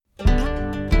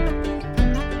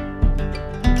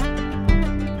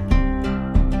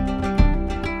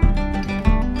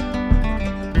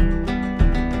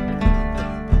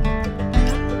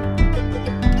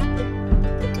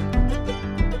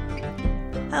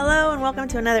Hello and welcome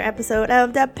to another episode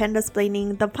of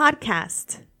Dependasplaining, the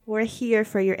podcast. We're here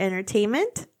for your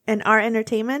entertainment, and our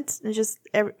entertainment is just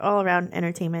all around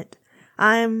entertainment.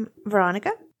 I'm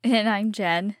Veronica. And I'm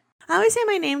Jen. I always say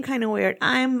my name kind of weird.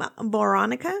 I'm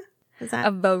Veronica. Is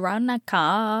that?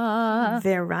 Veronica.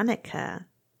 Veronica.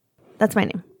 That's my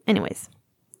name. Anyways,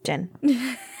 Jen.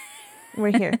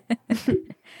 We're here.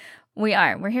 We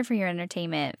are. We're here for your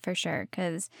entertainment for sure.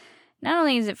 Because not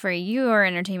only is it for your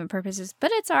entertainment purposes,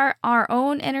 but it's our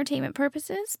own entertainment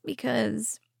purposes.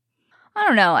 Because, I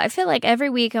don't know. I feel like every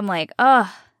week I'm like,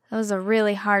 oh, that was a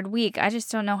really hard week. I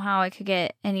just don't know how it could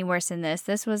get any worse than this.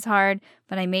 This was hard,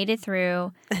 but I made it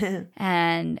through.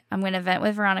 And I'm going to vent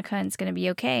with Veronica and it's going to be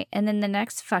okay. And then the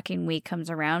next fucking week comes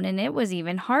around and it was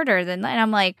even harder than that. And I'm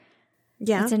like,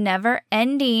 yeah, it's a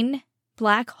never-ending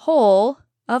black hole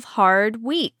of hard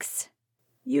weeks.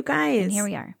 You guys. And here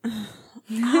we are.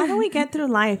 How do we get through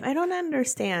life? I don't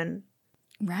understand.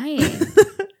 Right.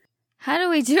 How do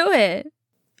we do it?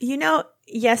 You know,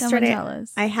 yesterday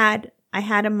I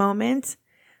had a moment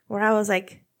where I was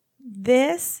like,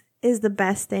 this is the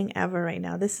best thing ever right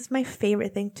now. This is my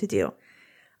favorite thing to do.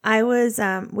 I was,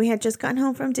 we had just gotten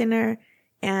home from dinner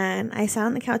and I sat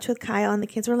on the couch with Kyle and the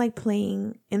kids were like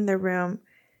playing in their room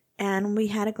and we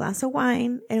had a glass of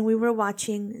wine and we were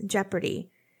watching Jeopardy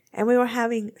and we were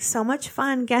having so much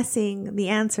fun guessing the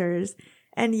answers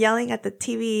and yelling at the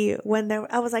TV when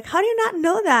I was like, how do you not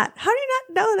know that? How do you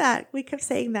not know that? We kept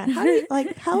saying that. How do you,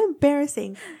 like, how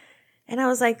embarrassing. And I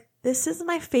was like, this is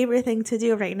my favorite thing to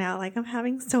do right now. Like, I'm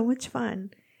having so much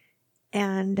fun.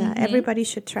 And everybody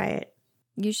should try it.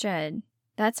 You should.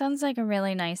 That sounds like a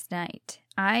really nice night.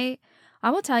 I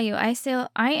will tell you, I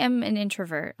am an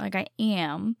introvert. Like, I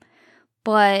am.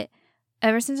 But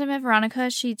ever since I met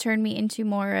Veronica, she turned me into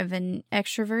more of an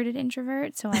extroverted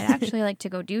introvert. So I actually like to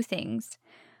go do things.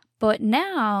 But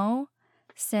now,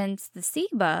 since the sea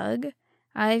bug,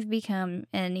 I've become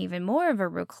an even more of a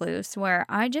recluse where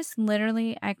I just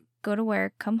literally, I go to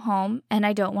work, come home, and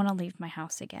I don't want to leave my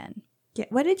house again. Yeah,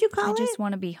 what did you call it? I just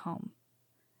want to be home.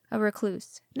 A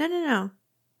recluse. No.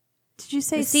 Did you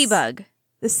say the sea bug?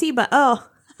 The sea bug. Oh.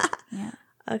 Yeah.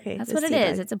 Okay. That's what it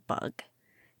is. It's a bug.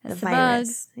 It's the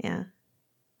virus. Bug. Yeah.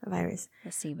 A virus.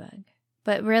 The sea bug.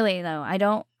 But really, though, I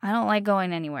don't like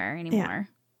going anywhere anymore.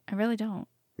 Yeah. I really don't.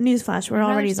 Newsflash, we're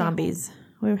already zombies.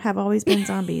 We have always been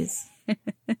zombies.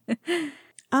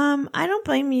 I don't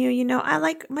blame you. You know, I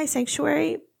like my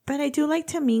sanctuary, but I do like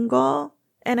to mingle.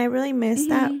 And I really miss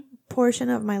that portion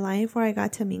of my life where I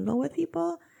got to mingle with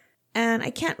people. And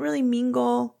I can't really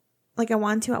mingle like I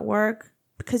want to at work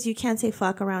because you can't say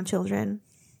fuck around children.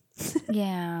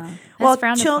 Yeah. Well,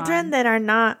 children that are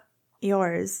not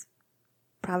yours.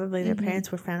 Probably their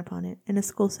parents would frown upon it in a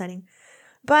school setting.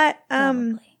 But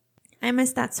I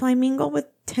miss that. So I mingle with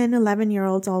 10,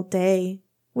 11-year-olds all day,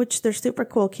 which they're super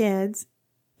cool kids,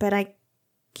 but I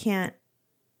can't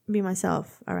be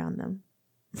myself around them.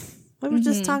 We were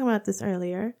just talking about this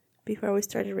earlier before we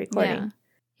started recording.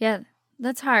 Yeah,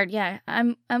 that's hard. Yeah,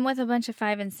 I'm with a bunch of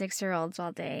 5 and 6-year-olds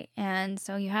all day, and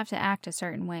so you have to act a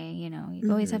certain way. You know,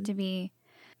 you always have to be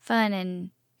fun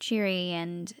and cheery,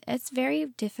 and it's very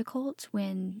difficult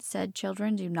when said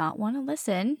children do not want to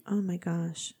listen. Oh my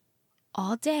gosh.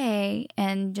 All day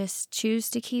and just choose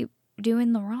to keep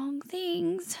doing the wrong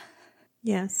things.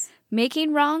 Yes.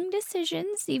 Making wrong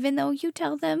decisions, even though you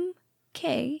tell them,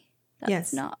 okay,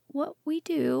 that's not what we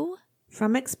do.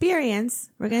 From experience,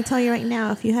 we're going to tell you right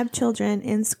now, if you have children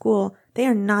in school, they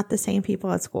are not the same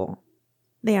people at school.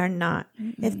 They are not.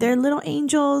 If they're little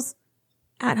angels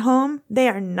at home, they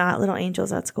are not little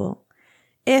angels at school.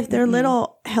 If they're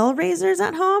little hellraisers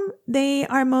at home, they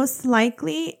are most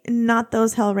likely not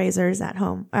those hellraisers at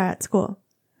home or at school.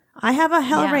 I have a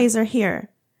hellraiser here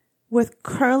with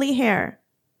curly hair,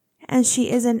 and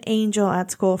she is an angel at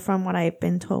school from what I've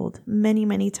been told many,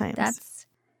 many times.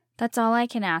 That's all I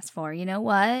can ask for. You know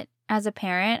what? As a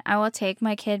parent, I will take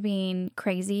my kid being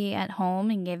crazy at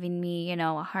home and giving me, you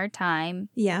know, a hard time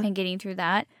and getting through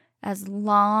that. As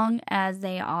long as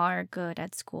they are good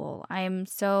at school. I am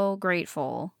so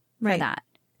grateful for that.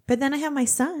 But then I have my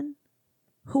son,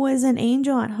 who is an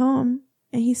angel at home,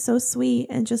 and he's so sweet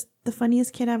and just the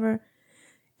funniest kid ever,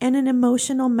 and an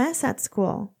emotional mess at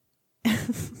school.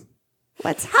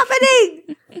 What's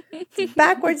happening? It's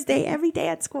backwards day every day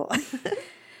at school.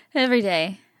 Every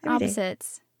day.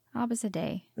 Opposites. Opposite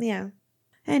day. Yeah.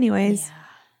 Anyways,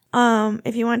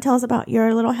 if you want to tell us about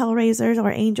your little hellraisers or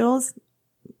angels,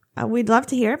 we'd love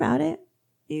to hear about it.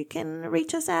 You can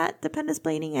reach us at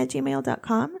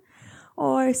dependasplaining@gmail.com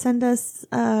or send us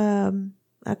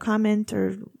a comment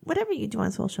or whatever you do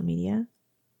on social media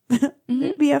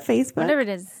via Facebook. Whatever it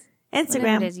is. Instagram.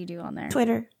 Whatever it is you do on there.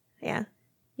 Twitter. Yeah.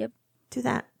 Yep. Do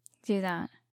that. Do that.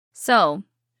 So,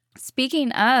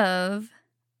 speaking of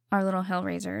our little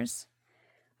Hellraisers,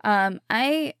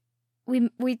 we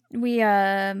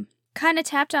kind of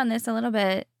tapped on this a little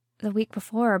bit the week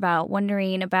before about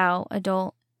wondering about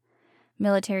adult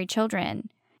military children.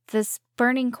 This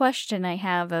burning question I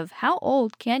have of how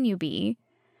old can you be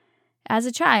as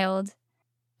a child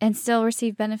and still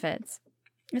receive benefits?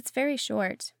 It's very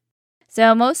short.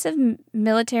 So most of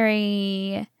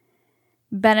military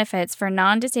benefits for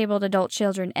non-disabled adult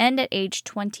children end at age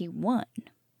 21.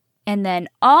 And then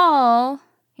all,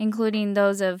 including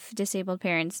those of disabled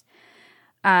parents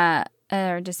or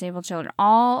disabled children,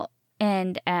 all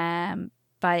end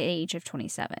by the age of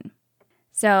 27.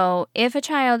 So if a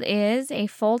child is a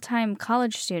full-time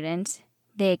college student,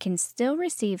 they can still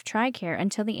receive TRICARE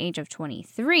until the age of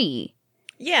 23.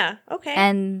 Yeah, okay.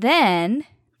 And then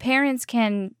parents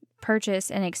can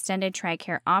purchase an extended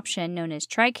TRICARE option known as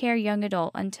TRICARE Young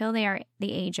Adult until they are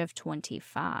the age of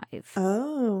 25.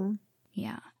 Oh.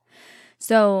 Yeah.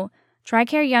 So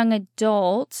TRICARE Young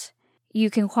Adult, you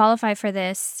can qualify for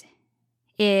this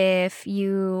if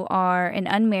you are an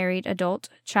unmarried adult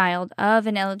child of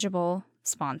an eligible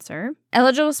sponsor.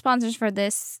 Eligible sponsors for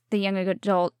this, the young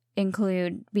adult,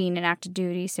 include being an active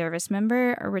duty service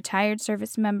member, a retired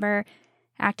service member,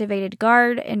 activated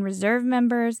guard and reserve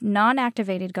members,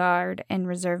 non-activated guard and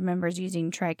reserve members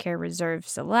using TRICARE Reserve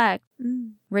Select,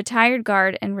 retired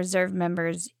guard and reserve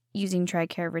members using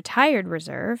TRICARE Retired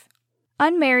Reserve,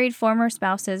 unmarried former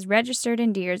spouses registered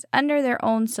in DEERS under their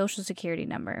own social security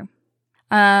number.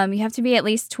 You have to be at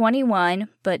least 21,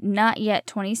 but not yet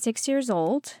 26 years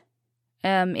old.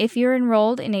 If you're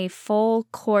enrolled in a full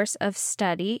course of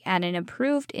study at an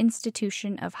approved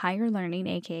institution of higher learning,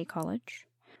 aka college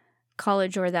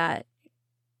or that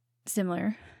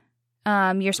similar,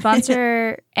 your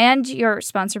sponsor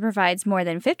provides more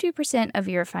than 50% of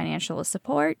your financial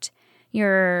support.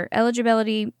 Your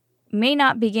eligibility may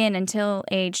not begin until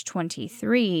age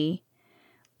 23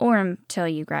 or until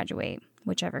you graduate,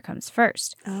 whichever comes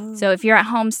first. Oh. So if you're at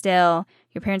home still,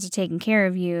 your parents are taking care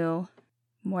of you,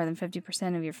 more than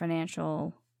 50% of your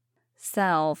financial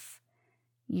self,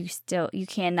 you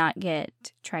cannot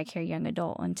get TRICARE Young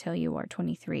Adult until you are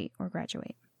 23 or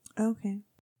graduate. Okay.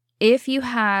 If you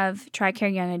have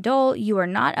TRICARE Young Adult, you are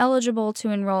not eligible to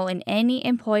enroll in any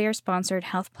employer-sponsored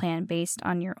health plan based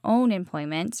on your own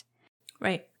employment.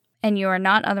 Right. And you are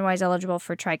not otherwise eligible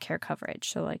for TRICARE coverage,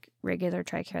 so like regular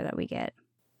TRICARE that we get.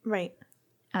 Right.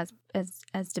 As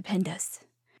dependents.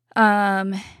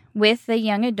 With the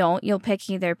young adult, you'll pick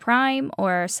either Prime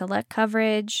or Select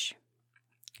coverage.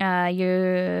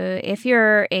 If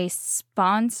you're a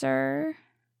sponsor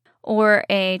or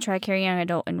a TRICARE Young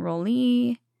Adult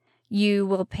enrollee, you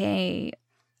will pay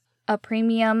a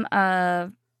premium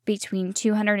of between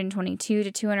 $222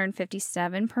 to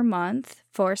 $257 per month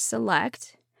for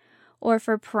Select, or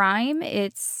for Prime,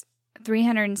 it's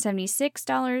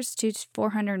 $376 to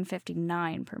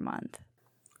 $459 per month.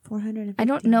 I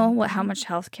don't know how much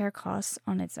healthcare costs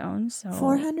on its own. So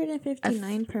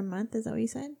 $459 per month, is that what you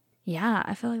said? Yeah,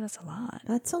 I feel like that's a lot.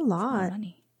 That's a lot of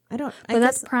money. But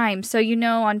that's Prime. So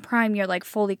on Prime you're like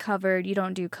fully covered. You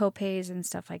don't do co-pays and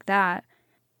stuff like that.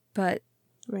 But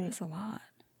That's a lot.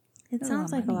 It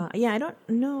sounds like a lot. Yeah, I don't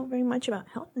know very much about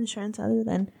health insurance other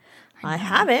than I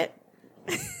have it.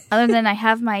 Other than I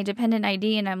have my dependent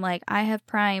ID and I'm like, I have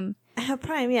Prime. I have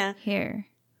Prime, yeah. Here.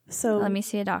 So let me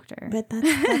see a doctor. But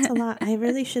that's a lot. I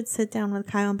really should sit down with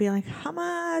Kyle and be like, how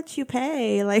much you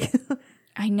pay? Like,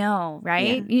 I know,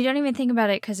 right? Yeah. You don't even think about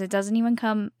it because it doesn't even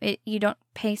come. You don't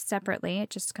pay separately. It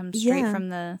just comes straight from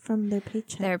their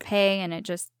paycheck, their pay, and it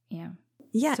just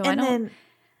Yeah, so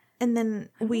and then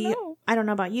I don't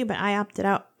know about you, but I opted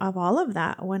out of all of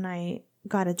that when I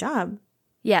got a job.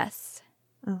 Yes.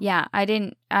 Oh. Yeah, I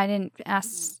didn't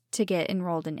ask to get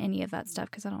enrolled in any of that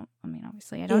stuff because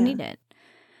obviously I don't need it.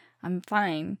 I'm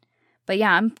fine. But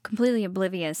yeah, I'm completely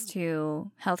oblivious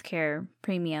to healthcare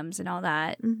premiums and all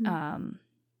that,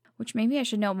 which maybe I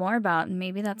should know more about. And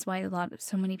maybe that's why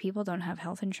so many people don't have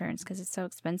health insurance because it's so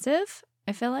expensive,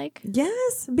 I feel like.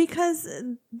 Yes, because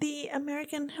the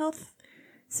American health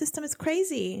system is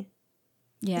crazy.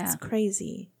 Yeah. It's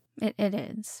crazy. It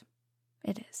is.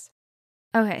 It is.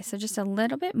 Okay, so just a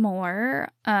little bit more.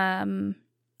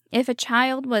 If a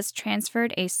child was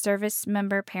transferred a service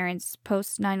member parent's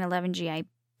post 9/11 GI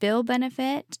Bill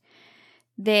benefit,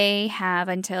 they have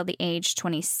until the age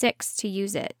 26 to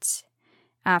use it.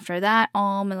 After that,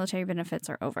 all military benefits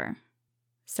are over.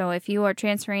 So if you are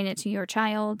transferring it to your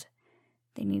child,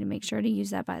 they need to make sure to use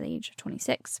that by the age of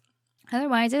 26.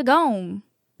 Otherwise, it's gone.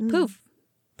 Poof.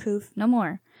 Poof. No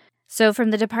more. So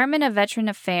from the Department of Veteran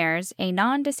Affairs, a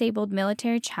non-disabled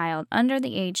military child under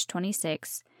the age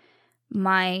 26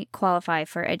 might qualify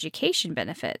for education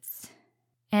benefits.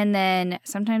 And then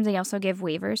sometimes they also give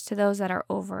waivers to those that are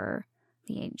over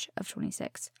the age of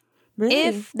 26. Really?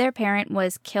 If their parent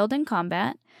was killed in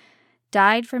combat,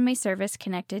 died from a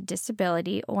service-connected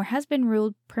disability, or has been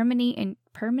ruled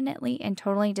permanently and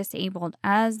totally disabled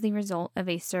as the result of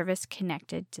a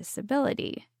service-connected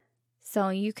disability. So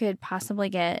you could possibly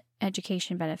get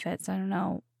education benefits. I don't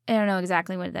know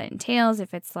exactly what that entails,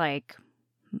 if it's like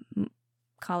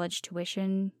college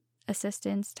tuition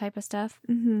assistance type of stuff.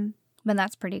 Mm-hmm. But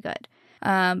that's pretty good.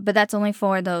 But that's only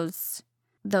for those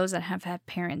that have had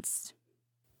parents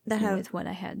that have with what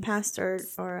I had passed or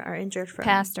are injured from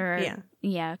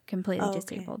completely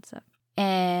disabled. So,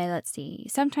 and let's see.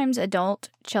 Sometimes adult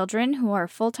children who are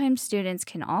full-time students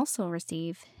can also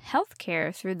receive health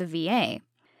care through the VA.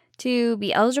 To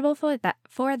be eligible for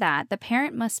that, the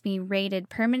parent must be rated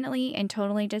permanently and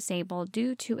totally disabled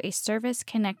due to a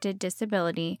service-connected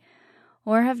disability,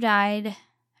 or have died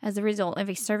as a result of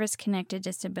a service-connected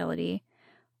disability,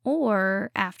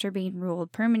 or after being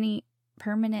ruled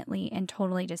permanently and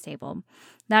totally disabled.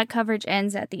 That coverage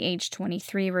ends at the age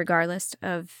 23, regardless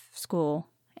of school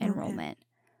enrollment. Okay.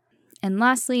 And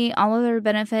lastly, all other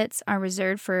benefits are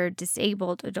reserved for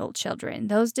disabled adult children.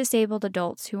 Those disabled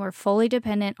adults who are fully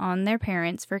dependent on their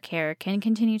parents for care can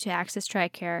continue to access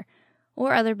TRICARE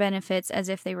or other benefits as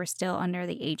if they were still under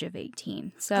the age of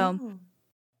 18. So,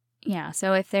 yeah,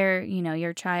 so if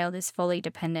your child is fully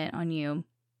dependent on you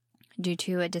due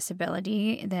to a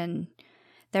disability, then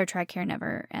their TRICARE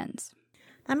never ends.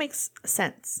 That makes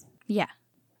sense. Yeah,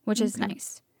 which is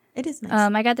nice. It is nice.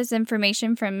 I got this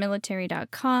information from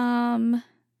military.com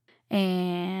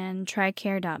and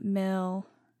tricare.mil.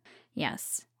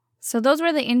 Yes. So those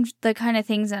were the kind of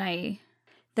things that I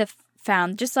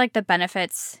found, just like the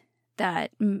benefits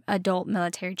that adult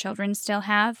military children still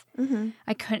have.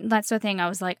 Mm-hmm. That's the thing. I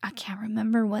was like, I can't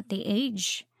remember what the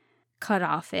age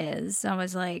cutoff is. I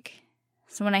was like,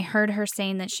 so when I heard her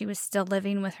saying that she was still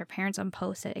living with her parents on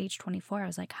post at age 24, I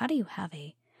was like, how do you have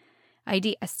a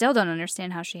ID? I still don't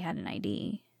understand how she had an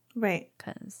ID. Right.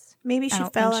 Because maybe she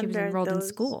fell under she was enrolled in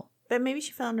school. But maybe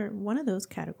she fell under one of those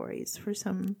categories for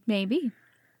some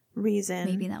reason.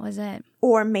 Maybe that was it.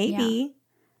 Or maybe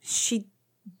she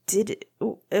did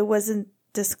it wasn't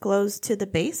disclosed to the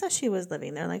base that she was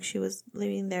living there, like she was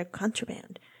living there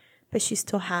contraband, but she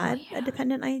still had a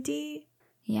dependent ID.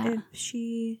 Yeah. If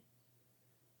she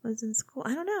was in school.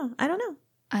 I don't know.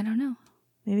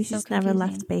 Maybe she just never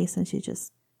left base and she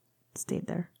just stayed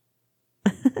there.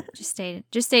 just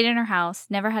stayed in her house,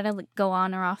 never had to go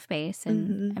on or off base.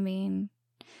 And I mean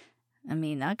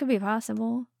that could be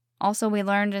possible. Also, we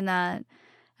learned in that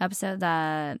episode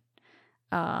that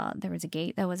there was a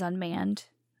gate that was unmanned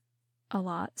a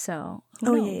lot. So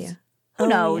who knows? Who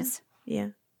knows? Yeah.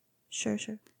 Sure.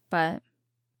 But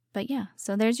yeah,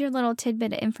 so there's your little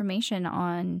tidbit of information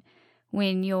on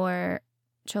when your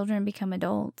children become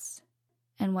adults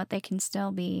and what they can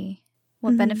still be,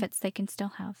 what benefits they can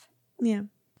still have. Yeah.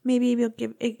 Maybe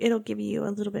it'll give you a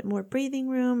little bit more breathing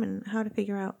room and how to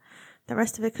figure out the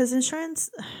rest of it. Because insurance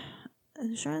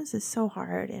is so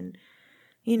hard, and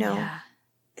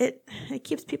it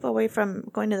keeps people away from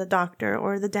going to the doctor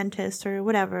or the dentist or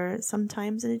whatever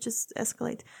sometimes, and it just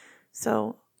escalates.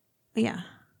 So, yeah,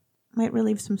 might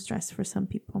relieve some stress for some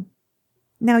people.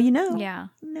 Now you know. Yeah.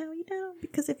 Now you know,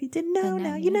 because if you didn't know,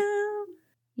 now you know.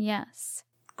 Yes.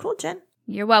 Cool, Jen.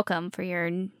 You're welcome for your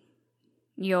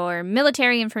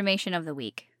military information of the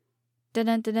week. That's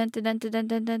like the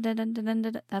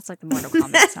Mortal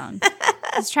Kombat song.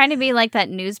 It's trying to be like that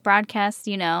news broadcast,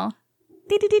 There you go.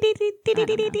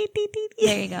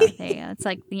 It's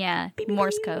like,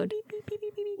 Morse code.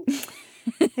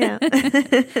 Yeah.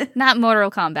 Not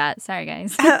Mortal Kombat. Sorry,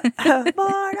 guys. Mortal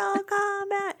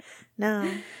Kombat.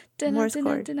 No. Morse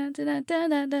code.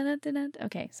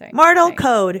 Okay, sorry. Mortal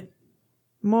code.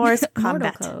 Morse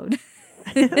combat. Mortal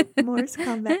code. Morse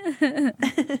combat.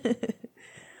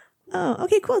 Oh,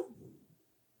 okay, cool.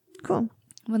 Cool.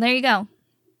 Well, there you go.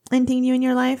 Anything new in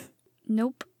your life?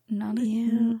 Nope. Not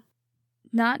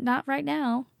right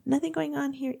now. Nothing going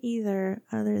on here either,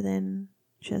 other than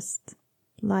just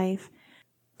life.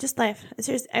 Just life.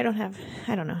 Seriously, I don't have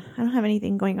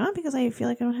anything going on because I feel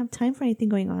like I don't have time for anything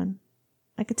going on.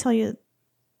 I could tell you,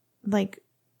 I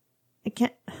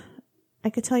could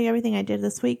tell you everything I did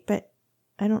this week, but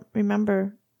I don't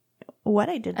remember what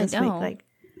I did this week.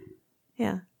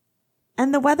 Yeah.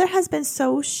 And the weather has been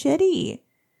so shitty.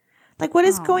 What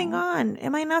is going on?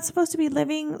 Am I not supposed to be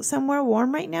living somewhere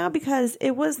warm right now? Because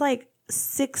it was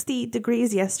 60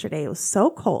 degrees yesterday. It was so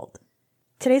cold.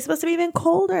 today's supposed to be even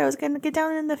colder. I was going to get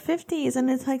down in the 50s, and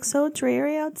it's like so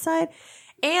dreary outside.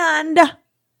 And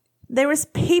there was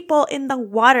people in the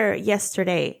water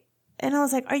yesterday. And I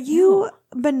was like, are you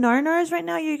bananas right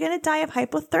now? You're going to die of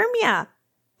hypothermia.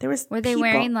 Were they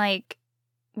wearing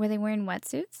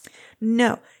wetsuits?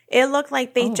 No. It looked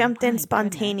like they jumped in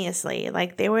spontaneously. Goodness.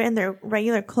 Like they were in their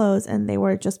regular clothes and they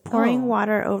were just pouring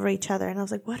water over each other. And I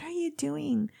was like, what are you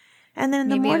doing? And then in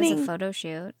the morning, it was a photo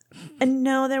shoot. And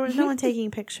no, there was no one taking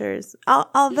pictures.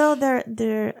 Although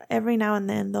there every now and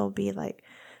then there'll be like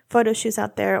photo shoots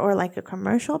out there or like a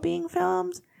commercial being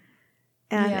filmed.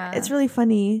 And it's really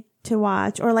funny to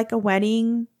watch. Or like a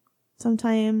wedding.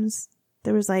 Sometimes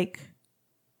there was like,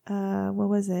 what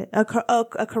was it? A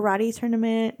karate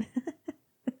tournament.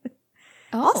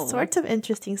 All sorts of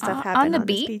interesting stuff happened on the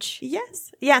beach?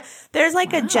 Yes. Yeah. There's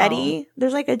like a jetty.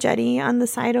 There's like a jetty on the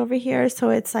side over here.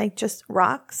 So it's like just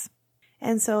rocks.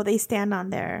 And so they stand on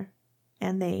there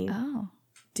and they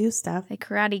do stuff. They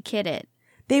karate kid it.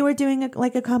 They were doing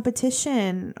a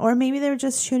competition, or maybe they were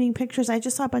just shooting pictures. I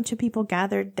just saw a bunch of people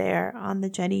gathered there on the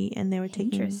jetty and they were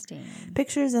taking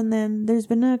pictures. And then there's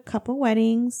been a couple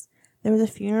weddings. There was a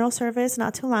funeral service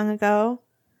not too long ago.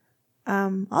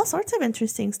 All sorts of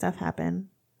interesting stuff happen.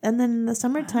 And then in the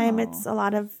summertime, it's a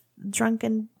lot of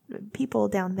drunken people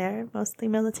down there, mostly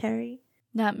military.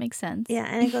 That makes sense. Yeah,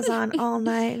 and it goes on all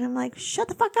night. And I'm like, shut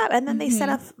the fuck up. And then they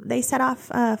set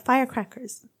off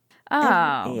firecrackers.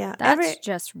 Oh, that's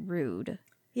just rude.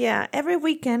 Yeah, every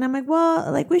weekend. I'm like,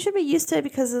 well, like we should be used to it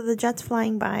because of the jets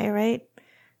flying by, right?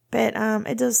 But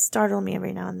it does startle me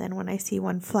every now and then when I see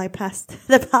one fly past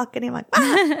the balcony. I'm like,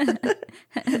 ah!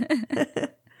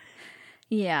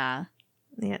 Yeah.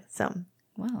 Yeah, so.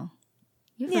 Wow.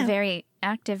 You have a very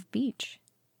active beach.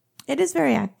 It is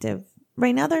very active.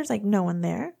 Right now there's like no one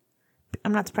there.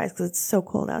 I'm not surprised because it's so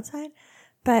cold outside.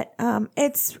 But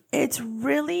it's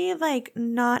really like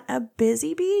not a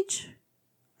busy beach.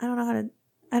 I don't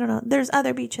know. There's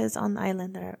other beaches on the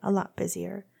island that are a lot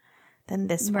busier than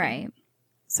this one. Right.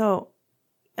 So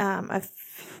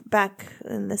back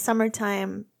in the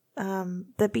summertime,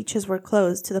 the beaches were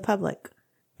closed to the public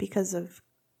because of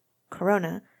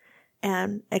Corona,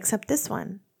 and except this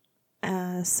one.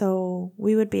 So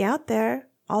we would be out there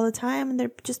all the time, and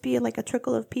there'd just be like a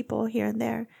trickle of people here and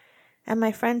there. And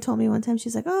my friend told me one time,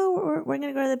 she's like, oh, we're going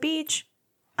to go to the beach.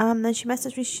 Then she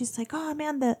messaged me. She's like, oh,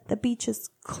 man, the beach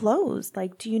is closed.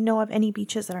 Like, do you know of any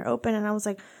beaches that are open? And I was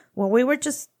like, well, we were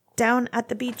just down at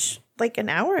the beach like an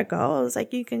hour ago. I was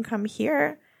like, you can come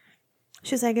here.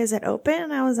 She's like, is it open?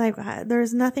 And I was like,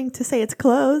 there's nothing to say it's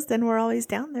closed. And we're always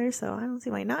down there. So I don't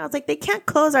see why not. I was like, they can't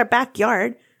close our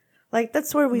backyard. Like,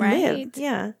 that's where we live.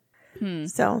 Yeah.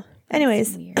 So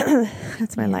anyways,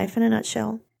 that's my life in a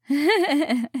nutshell.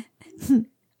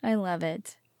 I love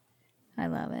it. I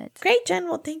love it. Great, Jen.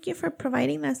 Well, thank you for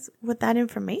providing us with that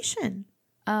information.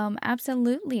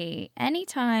 Absolutely.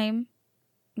 Anytime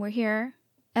we're here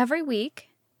every week,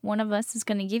 one of us is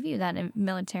going to give you that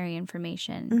military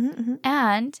information.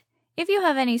 And if you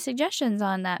have any suggestions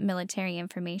on that military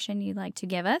information you'd like to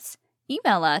give us,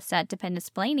 email us at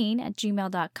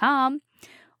dependenceplaining@gmail.com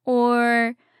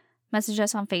or message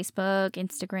us on Facebook,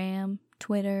 Instagram,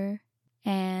 Twitter,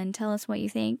 and tell us what you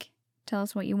think. Tell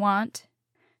us what you want.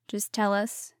 Just tell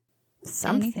us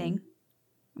anything.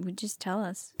 Just tell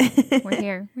us. We're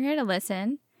here. We're here to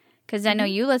listen. Because I know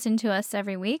you listen to us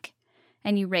every week.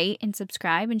 And you rate and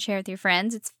subscribe and share with your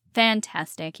friends. It's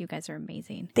fantastic. You guys are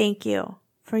amazing. Thank you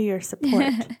for your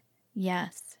support.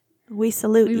 Yes. We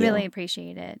salute you. We really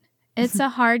appreciate it. It's a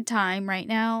hard time right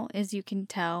now. As you can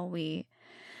tell,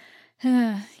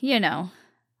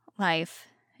 life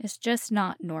is just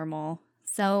not normal.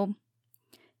 So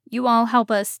you all help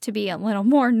us to be a little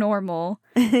more normal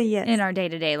in our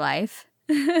day-to-day life.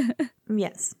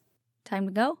 Yes. Time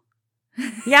to go?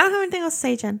 Yeah, I don't have anything else to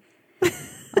say, Jen.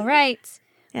 All right.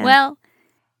 Yeah. Well,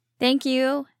 thank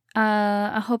you.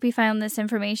 I hope you found this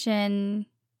information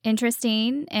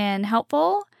interesting and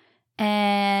helpful.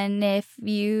 And if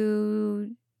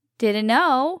you didn't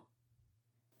know,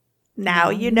 now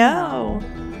you know.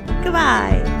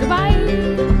 Goodbye. Goodbye.